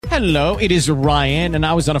Hello, it is Ryan, and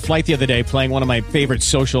I was on a flight the other day playing one of my favorite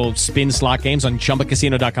social spin slot games on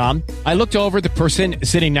ChumbaCasino.com. I looked over at the person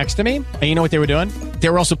sitting next to me, and you know what they were doing? They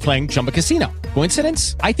were also playing Chumba Casino.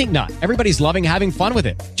 Coincidence? I think not. Everybody's loving having fun with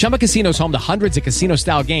it. Chumba Casino is home to hundreds of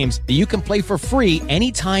casino-style games that you can play for free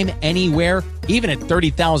anytime, anywhere, even at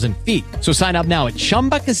 30,000 feet. So sign up now at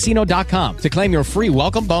ChumbaCasino.com to claim your free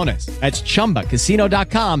welcome bonus. That's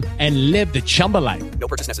ChumbaCasino.com and live the Chumba life. No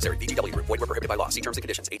purchase necessary. VGW. Void were prohibited by law. See terms and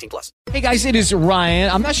conditions. 18+. Hey guys, it is Ryan.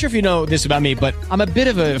 I'm not sure if you know this about me, but I'm a bit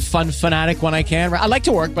of a fun fanatic when I can. I like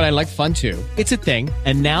to work, but I like fun too. It's a thing.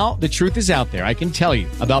 And now the truth is out there. I can tell you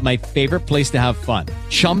about my favorite place to have fun.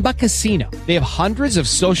 Chumba Casino. They have hundreds of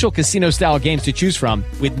social casino-style games to choose from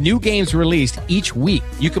with new games released each week.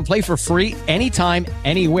 You can play for free anytime,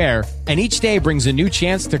 anywhere, and each day brings a new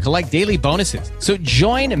chance to collect daily bonuses. So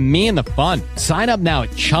join me in the fun. Sign up now at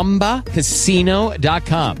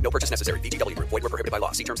ChumbaCasino.com. No purchase necessary. VGW. Void were prohibited by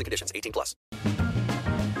law. See terms and conditions. 18+.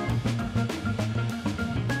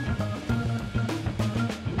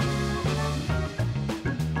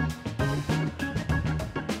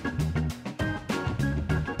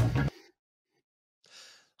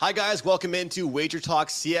 Hi guys, welcome into Wager Talk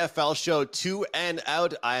CFL Show 2 and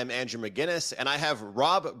Out. I am Andrew McInnis, and I have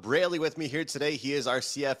Rob Braley with me here today. He is our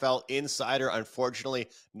CFL insider. Unfortunately,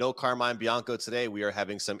 no Carmine Bianco today. We are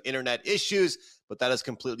having some internet issues, but that is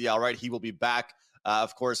completely all right. He will be back,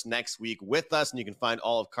 of course, next week with us, and you can find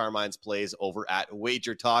all of Carmine's plays over at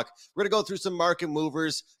Wager Talk. We're going to go through some market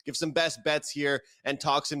movers, give some best bets here, and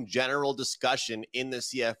talk some general discussion in the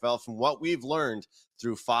CFL from what we've learned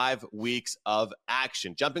through 5 weeks of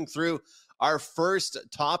action. Jumping through our first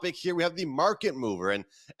topic here, we have the market mover. And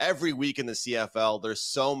every week in the CFL, there's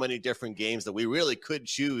so many different games that we really could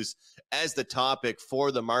choose as the topic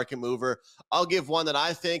for the market mover. I'll give one that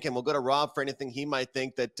I think, and we'll go to Rob for anything he might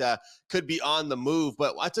think that could be on the move.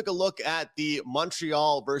 But I took a look at the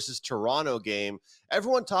Montreal versus Toronto game.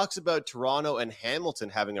 Everyone talks about Toronto and Hamilton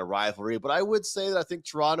having a rivalry, but I would say that I think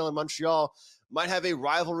Toronto and Montreal might have a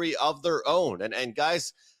rivalry of their own. And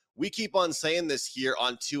guys, we keep on saying this here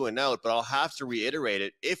on 2 and Out, but I'll have to reiterate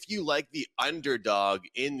it. If you like the underdog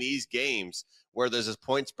in these games where there's this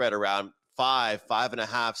point spread around 5,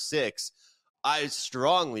 5.5, 6, I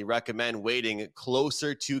strongly recommend waiting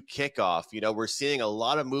closer to kickoff. You know, we're seeing a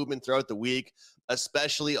lot of movement throughout the week,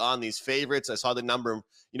 especially on these favorites. I saw the number,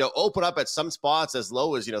 open up at some spots as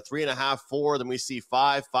low as, 3.5, 4. Then we see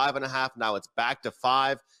 5, 5.5. Now it's back to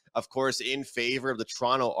 5. Of course, in favor of the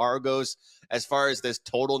Toronto Argos. As far as this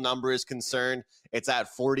total number is concerned, it's at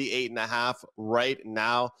 48.5 right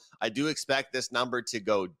now. I do expect this number to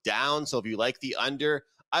go down. So if you like the under,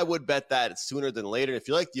 I would bet that sooner than later. If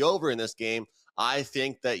you like the over in this game, I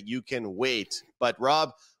think that you can wait. But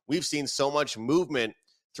Rob, we've seen so much movement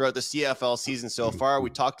throughout the CFL season so far. We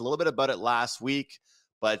talked a little bit about it last week,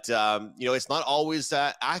 but it's not always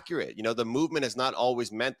accurate. The movement has not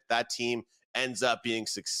always meant that team ends up being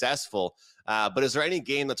successful. But is there any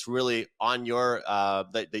game that's really on your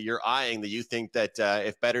that you're eyeing that you think that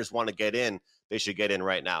if bettors want to get in, they should get in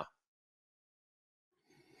right now?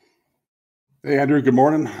 Hey Andrew, good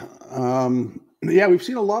morning. Yeah, we've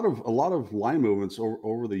seen a lot of line movements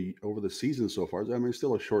over the season so far. I mean, it's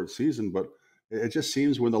still a short season, but it just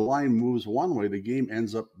seems when the line moves one way, the game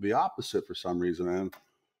ends up the opposite for some reason. And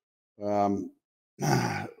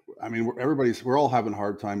I mean, we're all having a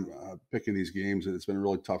hard time picking these games, and it's been a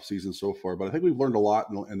really tough season so far. But I think we've learned a lot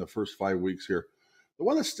in the first 5 weeks here. The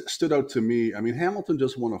one that stood out to me, I mean, Hamilton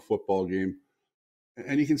just won a football game,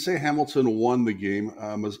 and you can say Hamilton won the game.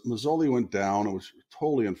 Mazzoli went down. It was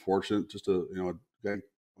totally unfortunate. Just a guy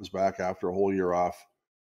was back after a whole year off,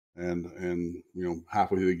 and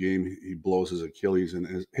halfway through the game he blows his Achilles,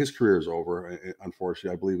 and his career is over.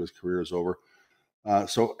 Unfortunately, I believe his career is over.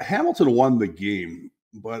 So Hamilton won the game.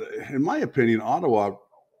 But in my opinion, Ottawa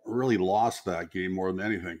really lost that game more than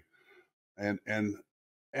anything. And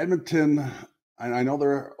Edmonton, I know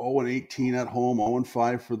they're 0-18 at home,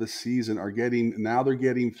 0-5 for the season, they're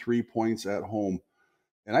getting 3 points at home.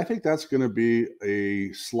 And I think that's going to be a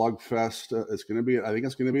slugfest. I think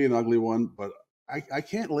it's going to be an ugly one, but I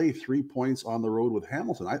can't lay 3 points on the road with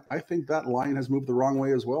Hamilton. I think that line has moved the wrong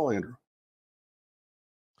way as well, Andrew.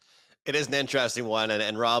 It is an interesting one.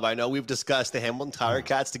 And Rob, I know we've discussed the Hamilton Tiger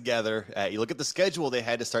Cats together. You look at the schedule they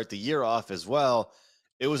had to start the year off as well.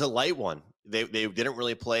 It was a light one. They didn't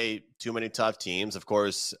really play too many tough teams. Of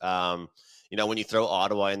course, when you throw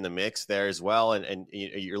Ottawa in the mix there as well, and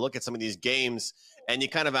you look at some of these games and you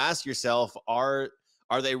kind of ask yourself, are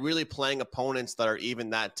they really playing opponents that are even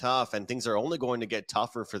that tough, and things are only going to get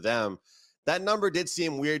tougher for them? That number did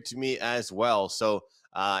seem weird to me as well. So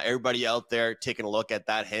Everybody out there taking a look at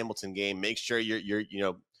that Hamilton game, make sure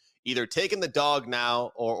you're either taking the dog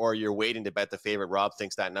now or you're waiting to bet the favorite. Rob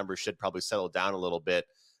thinks that number should probably settle down a little bit.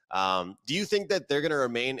 Do you think that they're going to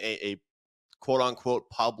remain a quote unquote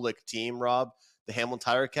public team, Rob, the Hamilton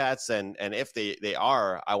Tiger Cats? And if they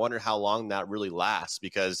are, I wonder how long that really lasts,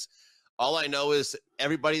 because all I know is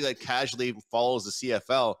everybody that casually follows the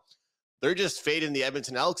CFL, they're just fading the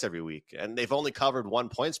Edmonton Elks every week, and they've only covered 1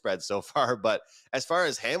 point spread so far. But as far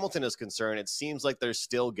as Hamilton is concerned, it seems like they're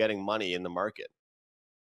still getting money in the market.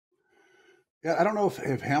 Yeah, I don't know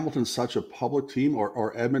if Hamilton's such a public team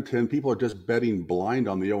or Edmonton. People are just betting blind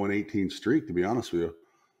on the 0-18 streak, to be honest with you.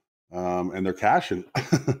 And they're cashing.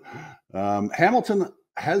 Hamilton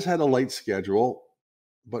has had a light schedule,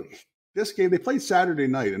 but this game, they played Saturday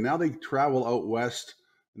night, and now they travel out west,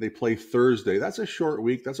 and they play Thursday. That's a short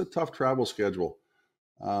week. That's a tough travel schedule.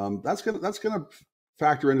 That's gonna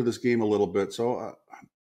factor into this game a little bit. So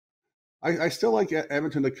I still like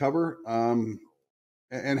Edmonton to cover.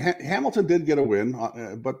 And Hamilton did get a win,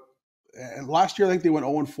 but last year I think they went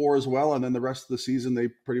 0-4 as well, and then the rest of the season they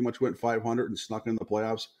pretty much went 500 and snuck in the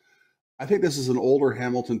playoffs. I think this is an older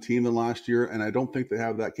Hamilton team than last year, and I don't think they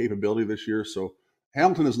have that capability this year. So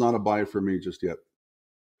Hamilton is not a buy for me just yet.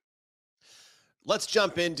 Let's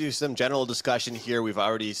jump into some general discussion here. We've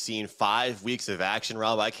already seen 5 weeks of action,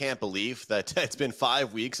 Rob. I can't believe that it's been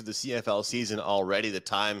 5 weeks of the CFL season already. The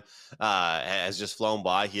time has just flown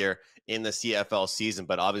by here in the CFL season,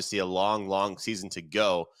 but obviously a long, long season to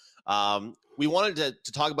go. We wanted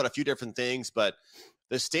to talk about a few different things, but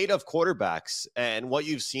the state of quarterbacks and what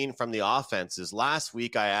you've seen from the offenses. Last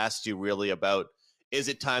week, I asked you really about, is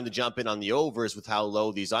it time to jump in on the overs with how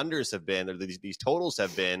low these unders have been, or these totals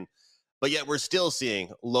have been? But yet we're still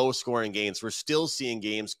seeing low scoring games. We're still seeing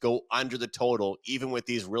games go under the total, even with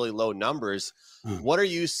these really low numbers. What are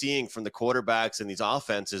you seeing from the quarterbacks and these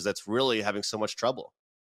offenses that's really having so much trouble?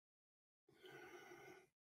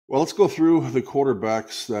 Well, let's go through the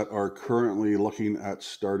quarterbacks that are currently looking at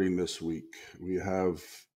starting this week. We have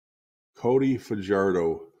Cody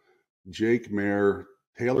Fajardo, Jake Mayer,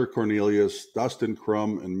 Taylor Cornelius, Dustin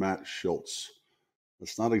Crum, and Matt Schultz.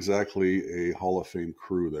 It's not exactly a Hall of Fame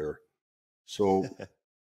crew there. So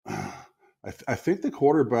I think the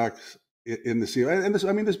quarterbacks in the CFL, and this,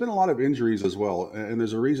 I mean, there's been a lot of injuries as well, and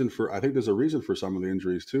there's a reason for, I think there's a reason for some of the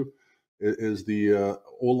injuries too, is the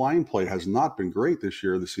O-line play has not been great this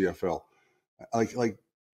year in the CFL. Like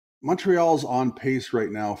Montreal's on pace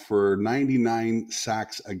right now for 99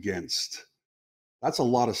 sacks against. That's a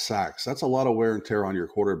lot of sacks. That's a lot of wear and tear on your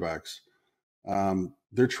quarterbacks.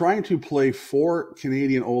 They're trying to play 4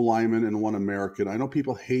 Canadian O-linemen and 1 American. I know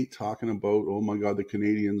people hate talking about, oh my God, the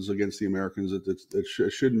Canadians against the Americans. It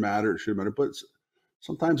shouldn't matter. It should matter, but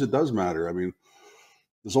sometimes it does matter. I mean,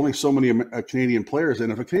 there's only so many Canadian players,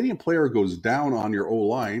 and if a Canadian player goes down on your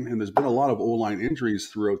O-line, and there's been a lot of O-line injuries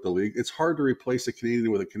throughout the league, it's hard to replace a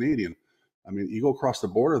Canadian with a Canadian. I mean, you go across the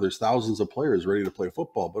border, there's thousands of players ready to play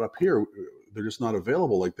football, but up here, they're just not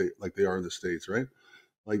available like they are in the States, right?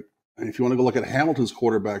 Like, and if you want to go look at Hamilton's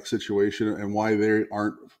quarterback situation and why they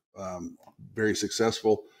aren't very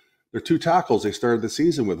successful, they're 2 tackles they started the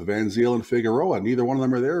season with, Van Ziel and Figueroa. Neither one of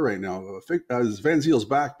them are there right now. Van Ziel's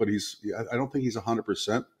back, but I don't think he's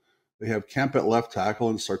 100%. They have Kemp at left tackle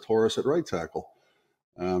and Sartoris at right tackle.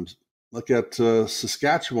 Look at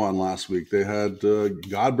Saskatchewan last week. They had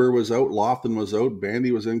Godber was out, Lofton was out,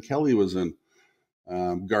 Bandy was in, Kelly was in.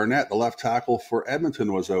 Garnett, the left tackle for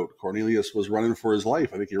Edmonton, was out. Cornelius was running for his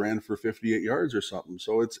life. I think he ran for 58 yards or something.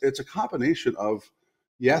 So it's a combination of,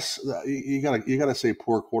 yes, you gotta say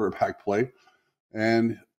poor quarterback play,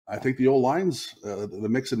 and I think the O-lines, the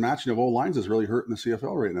mix and matching of O-lines is really hurting the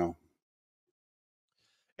CFL right now.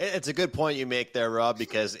 It's a good point you make there, Rob,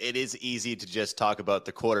 because it is easy to just talk about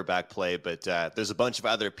the quarterback play, but there's a bunch of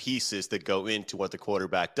other pieces that go into what the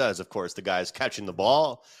quarterback does. Of course, the guy's catching the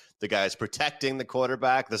ball, the guy's protecting the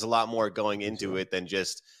quarterback. There's a lot more going into it than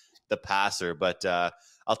just the passer. But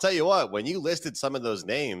I'll tell you what, when you listed some of those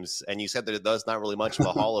names and you said that there's not really much of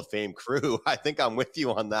a Hall of Fame crew, I think I'm with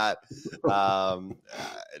you on that.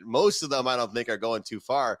 Most of them I don't think are going too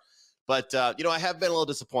far. But, I have been a little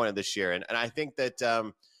disappointed this year. And I think that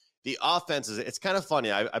the offenses, it's kind of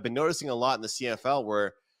funny. I've been noticing a lot in the CFL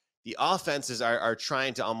where the offenses are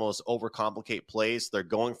trying to almost overcomplicate plays. They're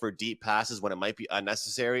going for deep passes when it might be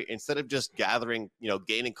unnecessary instead of just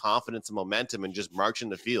gaining confidence and momentum and just marching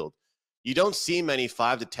the field. You don't see many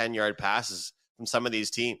 5 to 10 yard passes from some of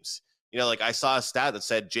these teams. Like I saw a stat that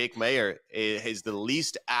said Jake Mayer is the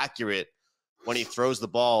least accurate when he throws the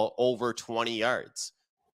ball over 20 yards.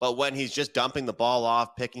 But when he's just dumping the ball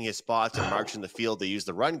off, picking his spots and marching the field to use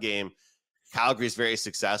the run game, Calgary is very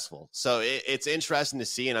successful. So it's interesting to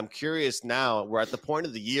see. And I'm curious now, we're at the point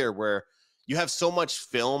of the year where you have so much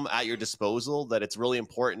film at your disposal that it's really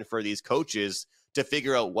important for these coaches to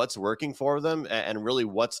figure out what's working for them and really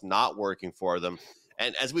what's not working for them.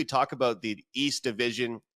 And as we talk about the East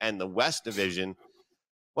Division and the West Division,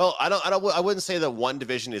 well, I wouldn't say that one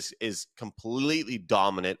division is completely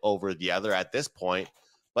dominant over the other at this point.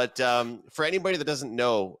 But for anybody that doesn't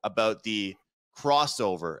know about the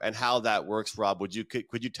crossover and how that works, Rob,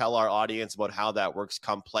 could you tell our audience about how that works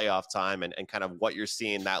come playoff time and kind of what you're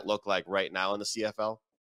seeing that look like right now in the CFL?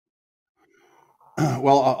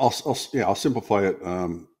 Well, I'll simplify it.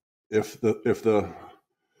 If the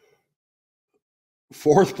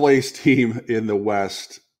fourth place team in the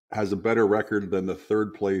West has a better record than the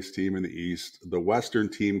third place team in the East, the Western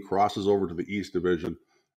team crosses over to the East Division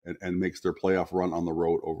and makes their playoff run on the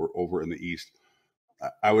road over in the East.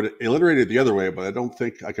 I would alliterate it the other way, but I don't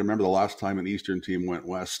think I can remember the last time an Eastern team went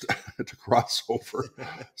West to cross over.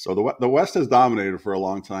 So the West has dominated for a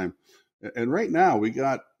long time. And right now we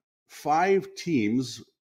got 5 teams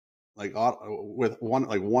with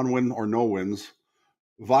one win or no wins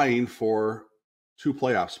vying for 2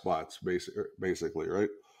 playoff spots, basically, right?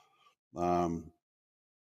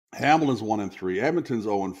 Hamilton's 1-3, Edmonton's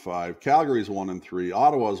 0-5, Calgary's 1-3,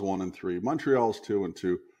 Ottawa's 1-3, Montreal's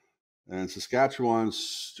 2-2, and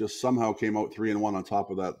Saskatchewan's just somehow came out 3-1 on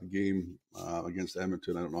top of that game against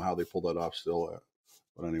Edmonton. I don't know how they pulled that off still,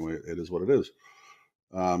 but anyway, it is what it is.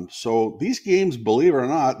 So these games, believe it or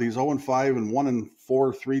not, these 0-5 and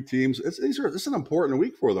 1-4, 3 teams, this is an important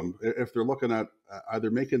week for them if they're looking at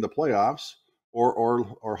either making the playoffs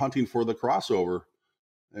or hunting for the crossover.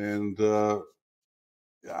 And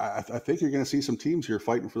I think you're going to see some teams here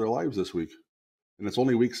fighting for their lives this week, and it's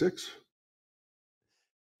only week 6.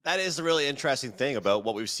 That is the really interesting thing about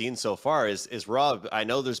what we've seen so far is Rob, I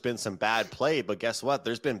know there's been some bad play, but guess what?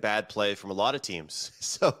 There's been bad play from a lot of teams.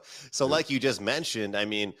 So like you just mentioned, I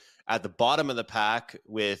mean, at the bottom of the pack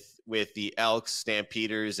with the Elks,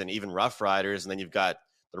 Stampeders, and even Roughriders, and then you've got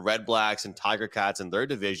the Red Blacks and Tiger Cats in their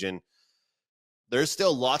division, there's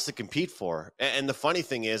still lots to compete for. And the funny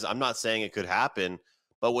thing is, I'm not saying it could happen,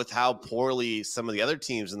 but with how poorly some of the other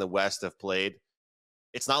teams in the West have played,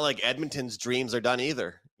 it's not like Edmonton's dreams are done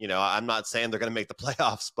either. You know, I'm not saying they're going to make the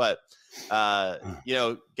playoffs, but,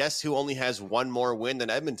 guess who only has one more win than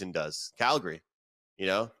Edmonton does? Calgary,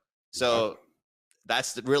 So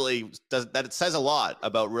that says a lot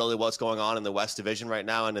about really what's going on in the West Division right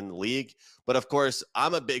now and in the league. But, of course,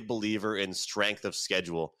 I'm a big believer in strength of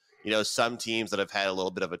schedule. Some teams that have had a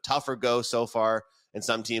little bit of a tougher go so far and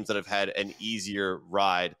some teams that have had an easier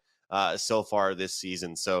ride so far this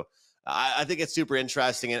season. So I think it's super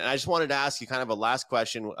interesting. And I just wanted to ask you kind of a last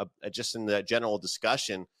question, just in the general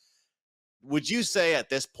discussion. Would you say at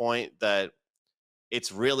this point that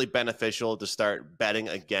it's really beneficial to start betting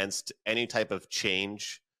against any type of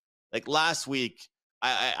change? Like last week,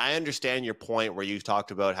 I understand your point where you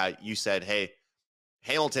talked about how you said, hey,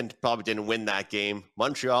 Hamilton probably didn't win that game.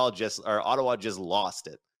 Ottawa just lost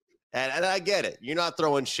it. And I get it. You're not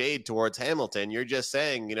throwing shade towards Hamilton. You're just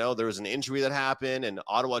saying, there was an injury that happened and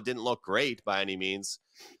Ottawa didn't look great by any means.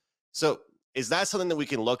 So is that something that we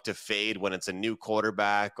can look to fade when it's a new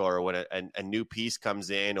quarterback or when a new piece comes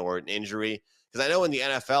in or an injury? Because I know in the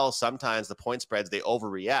NFL, sometimes the point spreads, they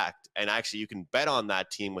overreact. And actually you can bet on that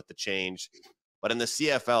team with the change. But in the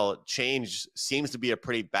CFL, change seems to be a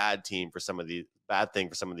pretty bad thing for some of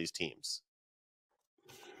these teams.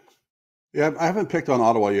 Yeah, I haven't picked on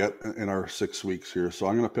Ottawa yet in our 6 weeks here, so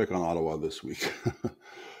I'm going to pick on Ottawa this week.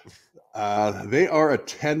 They are a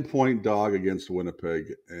 10-point dog against Winnipeg,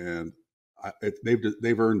 and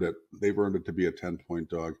they've earned it. They've earned it to be a 10-point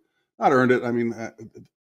dog. Not earned it. I mean,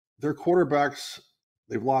 their quarterbacks,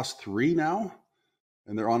 they've lost 3 now,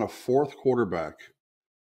 and they're on a 4th quarterback.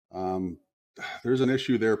 There's an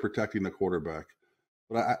issue there protecting the quarterback.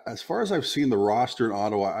 But as far as I've seen the roster in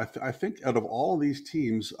Ottawa, I think out of all of these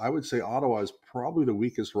teams, I would say Ottawa is probably the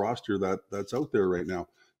weakest roster that's out there right now.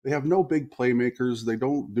 They have no big playmakers. They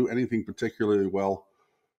don't do anything particularly well.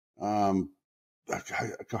 Kahari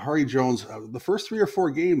Jones, the first 3 or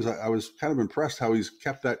 4 games, I was kind of impressed how he's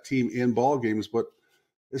kept that team in ball games. But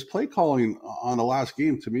his play calling on the last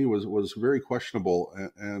game to me was very questionable.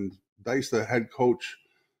 And Dice, the head coach,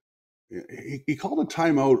 he called a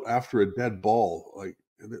timeout after a dead ball. Like,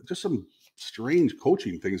 just some strange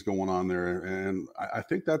coaching things going on there, and I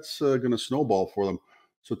think that's going to snowball for them.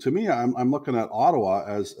 So to me, I'm looking at Ottawa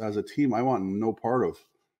as a team I want no part of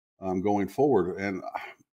going forward. And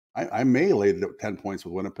I may lay it at 10 points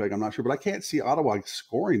with Winnipeg. I'm not sure, but I can't see Ottawa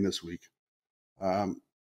scoring this week.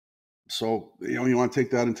 So, you want to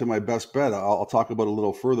take that into my best bet. I'll talk about it a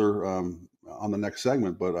little further on the next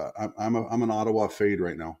segment, but I'm an Ottawa fade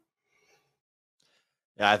right now.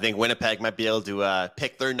 Yeah, I think Winnipeg might be able to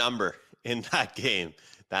pick their number in that game.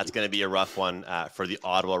 That's going to be a rough one for the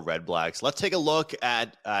Ottawa Red Blacks. Let's take a look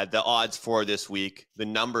at the odds for this week, the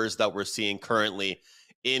numbers that we're seeing currently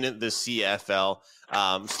in the CFL.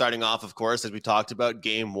 Starting off, of course, as we talked about,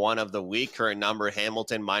 game one of the week, current number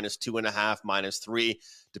Hamilton -2.5, -3,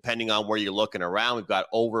 depending on where you're looking around. We've got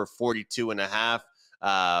over 42.5.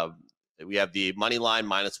 We have the money line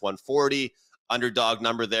 -140. Underdog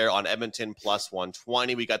number there on Edmonton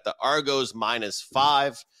 +120. We got the Argos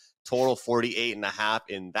 -5. Total 48.5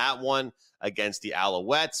 in that one against the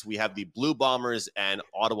Alouettes. We have the Blue Bombers and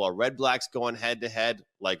Ottawa Red Blacks going head-to-head,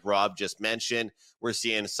 like Rob just mentioned. We're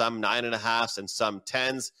seeing some 9.5s and some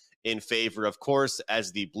 10s in favor, of course,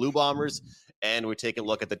 as the Blue Bombers. And we take a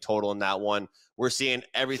look at the total in that one. We're seeing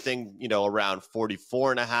everything, around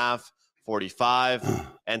 44.5, 45,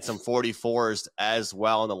 and some 44s as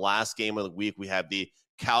well. In the last game of the week, we have the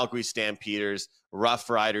Calgary Stampeders,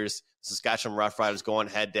 Roughriders, Saskatchewan Roughriders going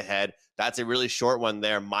head-to-head. That's a really short one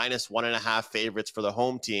there. -1.5 favorites for the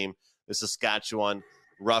home team, the Saskatchewan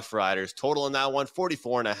Roughriders. Total in that one,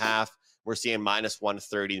 44.5. We're seeing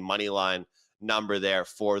 -130 money line number there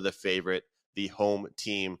for the favorite, the home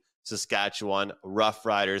team, Saskatchewan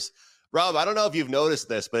Roughriders. Rob, I don't know if you've noticed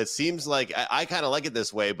this, but it seems like I kind of like it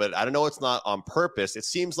this way, but I don't know, it's not on purpose. It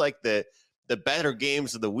seems like the better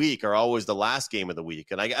games of the week are always the last game of the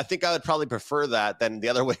week. And I think I would probably prefer that than the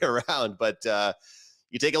other way around. But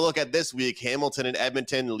you take a look at this week, Hamilton and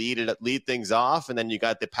Edmonton lead things off. And then you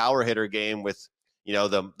got the power hitter game with,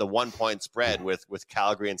 the 1 point spread with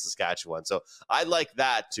Calgary and Saskatchewan. So I'd like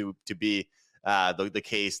that to be the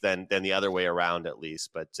case than the other way around at least.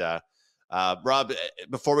 But Rob,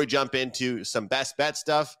 before we jump into some best bet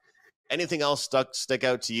stuff, anything else stick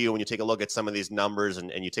out to you when you take a look at some of these numbers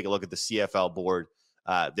and you take a look at the CFL board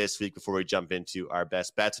this week before we jump into our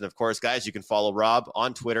best bets? And of course, guys, you can follow Rob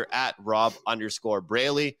on Twitter at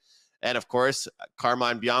Rob_Braley. And of course,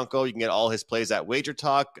 Carmine Bianco, you can get all his plays at Wager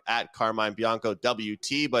Talk at Carmine Bianco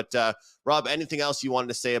WT. But Rob, anything else you wanted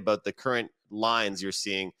to say about the current lines you're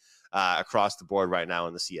seeing across the board right now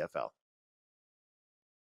in the CFL?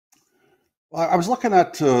 Well, I was looking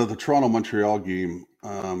at the Toronto-Montreal game.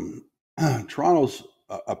 Toronto's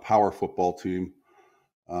a power football team.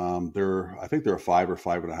 I think they're a 5 or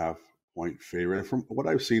 5.5 point favorite. And from what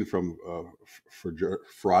I've seen from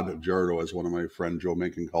Fraud Jardo, as one of my friend Joe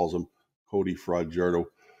Mencken calls him, Cody Fraud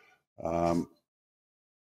Jardo,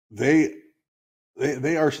 they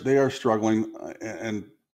are struggling,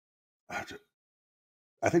 and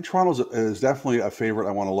I think Toronto is definitely a favorite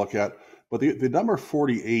I want to look at. But the number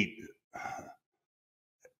 48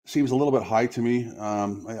 seems a little bit high to me.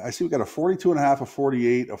 I see we got a 42.5, a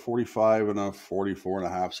 48, a 45, and a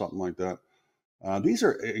 44.5, something like that. These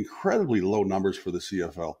are incredibly low numbers for the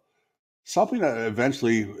CFL. Something that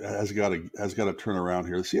eventually has got to turn around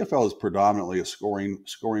here. The CFL is predominantly a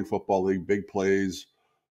scoring football league, big plays,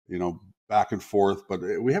 back and forth. But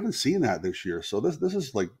we haven't seen that this year. So this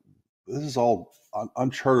is all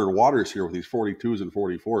uncharted waters here with these 42s and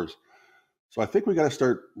 44s. So I think we got to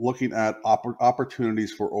start looking at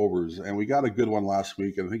opportunities for overs, and we got a good one last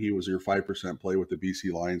week. And I think he was your 5% play with the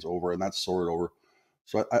BC Lions over, and that's soared over.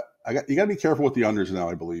 So you got to be careful with the unders now,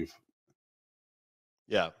 I believe.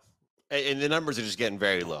 Yeah, and the numbers are just getting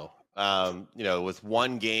very low. With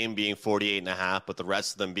one game being 48.5, but the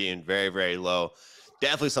rest of them being very, very low.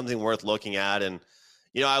 Definitely something worth looking at. And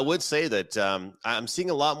I would say that I'm seeing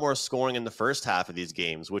a lot more scoring in the first half of these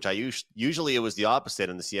games, which usually it was the opposite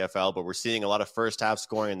in the CFL, but we're seeing a lot of first half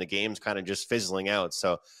scoring and the games kind of just fizzling out.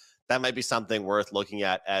 So that might be something worth looking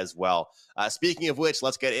at as well. Speaking of which,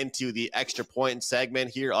 let's get into the extra point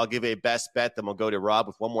segment here. I'll give a best bet, then we'll go to Rob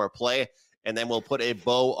with one more play, and then we'll put a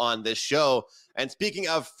bow on this show. And speaking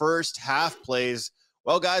of first half plays,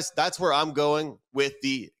 well, guys, that's where I'm going with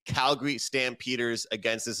the Calgary Stampeders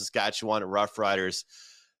against the Saskatchewan Roughriders.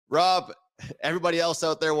 Rob, everybody else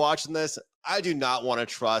out there watching this, I do not want to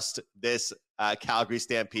trust this Calgary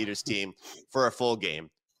Stampeders team for a full game,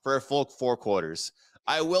 for a full 4 quarters.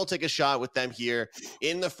 I will take a shot with them here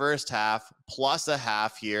in the first half, plus a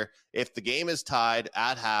half here. If the game is tied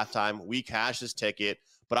at halftime, we cash this ticket,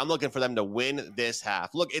 but I'm looking for them to win this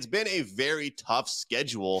half. Look, it's been a very tough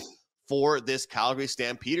schedule for this Calgary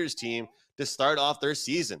Stampeders team to start off their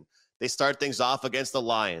season. They start things off against the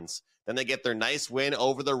Lions. Then they get their nice win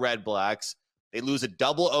over the Red Blacks. They lose a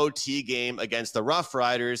double OT game against the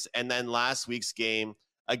Roughriders, and then last week's game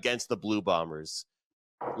against the Blue Bombers.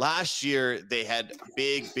 last year they had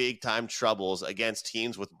big time troubles against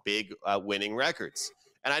teams with big winning records.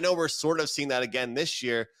 And I know we're sort of seeing that again this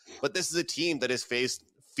year, but this is a team that has faced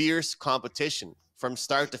fierce competition from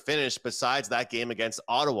start to finish, besides that game against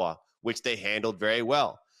Ottawa, which they handled very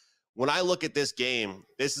well. When I look at this game,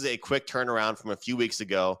 this is a quick turnaround from a few weeks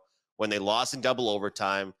ago when they lost in double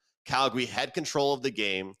overtime. Calgary had control of the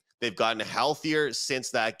game. They've gotten healthier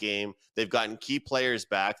since that game. They've gotten key players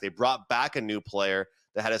back. They brought back a new player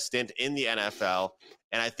that had a stint in the NFL.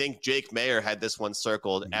 And I think Jake Mayer had this one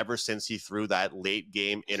circled ever since he threw that late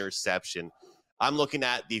game interception. I'm looking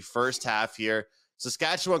at the first half here.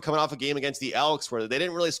 Saskatchewan coming off a game against the Elks where they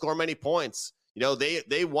didn't really score many points. You know,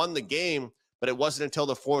 they won the game, but it wasn't until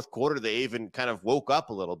the fourth quarter they even kind of woke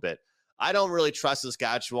up a little bit. I don't really trust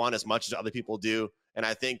Saskatchewan as much as other people do, and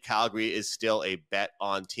I think Calgary is still a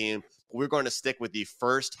bet-on team. We're going to stick with the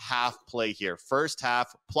first half play here. First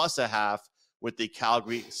half plus a half with the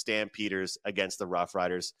Calgary Stampeders against the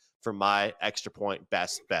Roughriders for my extra point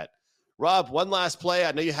best bet. Rob, one last play.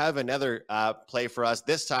 I know you have another play for us.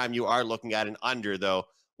 This time you are looking at an under, though.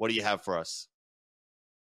 What do you have for us?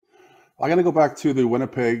 I'm going to go back to the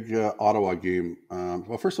Winnipeg-Ottawa game.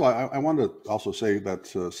 Well, first of all, I want to also say that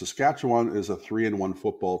Saskatchewan is a 3-1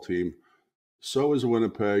 football team. So is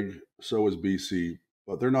Winnipeg. So is BC.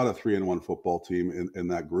 But they're not a 3-1 football team in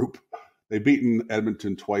that group. They've beaten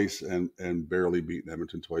Edmonton twice and barely beaten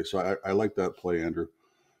Edmonton twice. So I like that play, Andrew.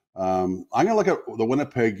 I'm going to look at the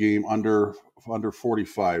Winnipeg game under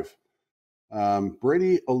 45.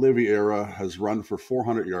 Brady Oliveira has run for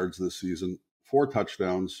 400 yards this season, 4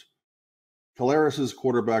 touchdowns. Caleris's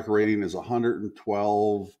quarterback rating is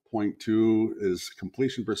 112.2. His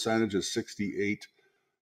completion percentage is 68.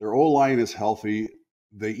 Their O-line is healthy.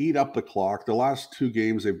 They eat up the clock. The last 2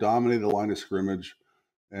 games, they've dominated the line of scrimmage,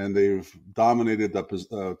 and they've dominated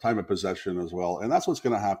the time of possession as well. And that's what's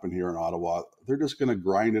going to happen here in Ottawa. They're just going to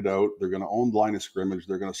grind it out. They're going to own the line of scrimmage.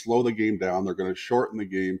 They're going to slow the game down. They're going to shorten the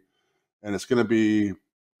game, and it's going to be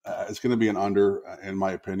an under, in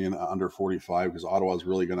my opinion, under 45, because Ottawa is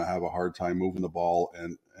really going to have a hard time moving the ball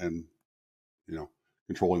and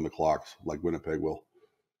controlling the clocks like Winnipeg will.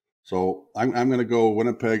 So I'm going to go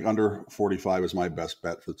Winnipeg under 45 as my best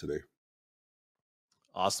bet for today.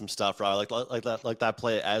 Awesome stuff, Rob. Like that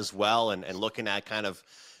play as well. And looking at kind of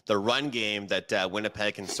the run game that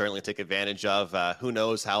Winnipeg can certainly take advantage of. Who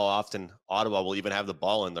knows how often Ottawa will even have the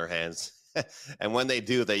ball in their hands. And when they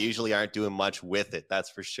do, they usually aren't doing much with it.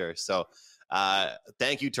 That's for sure. So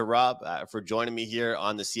thank you to Rob for joining me here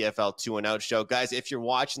on the CFL 2 and Out show. Guys, if you're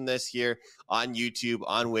watching this here on YouTube,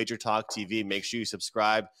 on Wager Talk TV, make sure you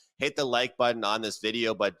subscribe, hit the like button on this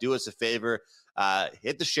video, but do us a favor,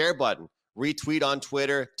 hit the share button, retweet on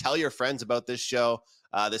Twitter, tell your friends about this show.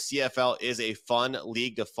 The CFL is a fun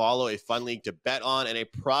league to follow, a fun league to bet on, and a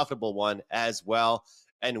profitable one as well.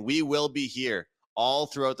 And we will be here all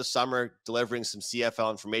throughout the summer delivering some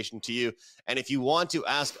CFL information to you. And if you want to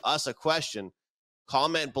ask us a question,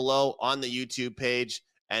 comment below on the YouTube page,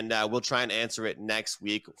 and we'll try and answer it next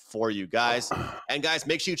week for you guys. And guys,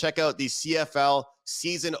 make sure you check out the CFL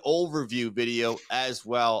season overview video as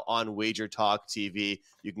well on Wager Talk TV.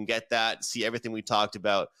 You can get that, see everything we talked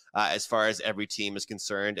about as far as every team is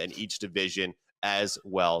concerned and each division as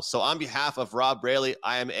well. So on behalf of Rob Braley,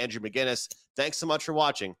 I am Andrew McInnis. Thanks so much for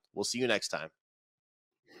watching. We'll see you next time.